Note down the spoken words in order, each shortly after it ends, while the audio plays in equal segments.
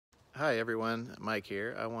Hi everyone, Mike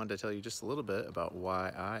here. I wanted to tell you just a little bit about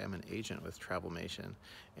why I am an agent with Travelmation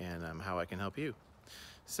and how I can help you.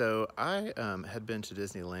 So I had been to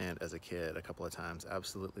Disneyland as a kid a couple of times,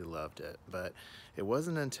 absolutely loved it, but it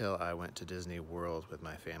wasn't until I went to Disney World with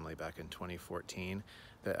my family back in 2014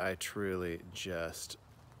 that I truly just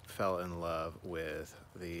fell in love with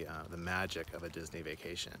the magic of a Disney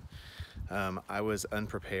vacation. I was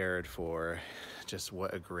unprepared for just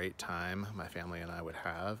what a great time my family and I would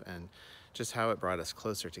have, and just how it brought us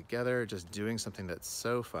closer together, just doing something that's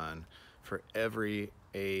so fun for every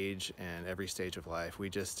age and every stage of life. We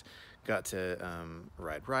just got to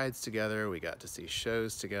ride rides together, we got to see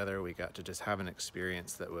shows together, we got to just have an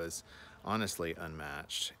experience that was honestly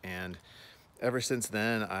unmatched. And ever since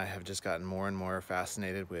then, I have just gotten more and more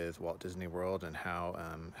fascinated with Walt Disney World and how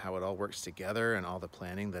it all works together and all the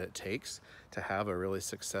planning that it takes to have a really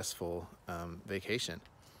successful vacation.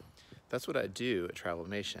 That's what I do at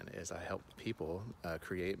Travelmation, is I help people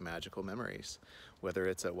create magical memories. Whether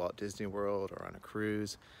it's at Walt Disney World or on a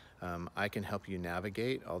cruise, I can help you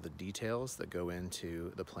navigate all the details that go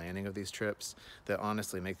into the planning of these trips that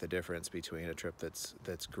honestly make the difference between a trip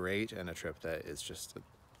that's great and a trip that is just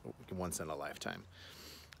once in a lifetime.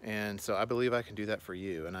 And so I believe I can do that for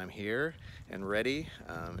you, and I'm here and ready.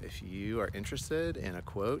 If you are interested in a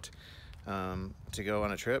quote to go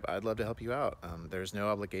on a trip, I'd love to help you out. There's no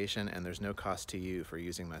obligation and there's no cost to you for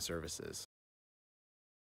using my services.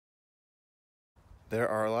 There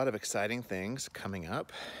are a lot of exciting things coming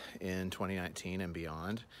up in 2019 and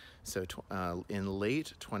beyond. So in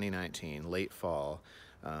late 2019, late fall,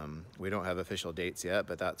 we don't have official dates yet,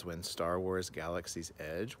 but that's when Star Wars Galaxy's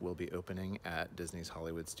Edge will be opening at Disney's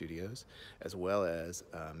Hollywood Studios, as well as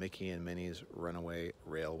Mickey and Minnie's Runaway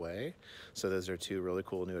Railway. So those are two really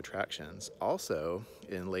cool new attractions. Also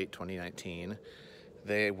in late 2019,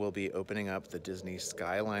 they will be opening up the Disney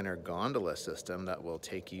Skyliner gondola system that will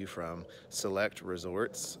take you from select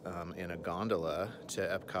resorts in a gondola to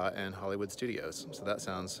Epcot and Hollywood Studios. So that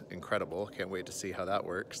sounds incredible. Can't wait to see how that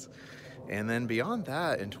works. And then beyond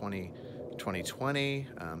that, in 2020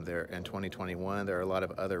 and 2021, there are a lot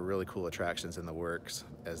of other really cool attractions in the works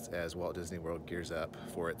as Walt Disney World gears up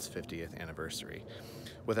for its 50th anniversary.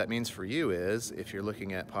 What that means for you is, if you're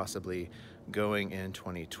looking at possibly going in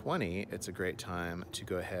 2020, it's a great time to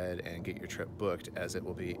go ahead and get your trip booked, as it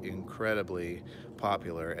will be incredibly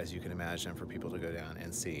popular, as you can imagine, for people to go down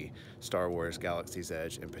and see Star Wars Galaxy's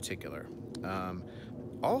Edge in particular.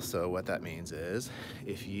 Also, what that means is,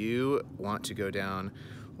 if you want to go down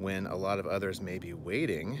when a lot of others may be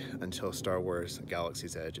waiting until Star Wars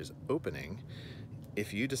Galaxy's Edge is opening,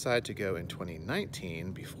 if you decide to go in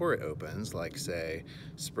 2019 before it opens, like say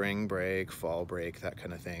spring break, fall break, that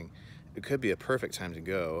kind of thing, it could be a perfect time to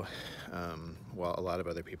go while a lot of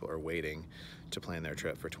other people are waiting to plan their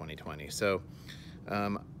trip for 2020. So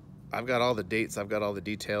I've got all the dates, I've got all the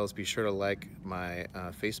details. Be sure to like my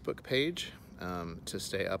Facebook page to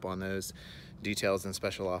stay up on those details and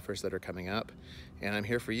special offers that are coming up. And I'm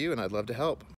here for you, and I'd love to help.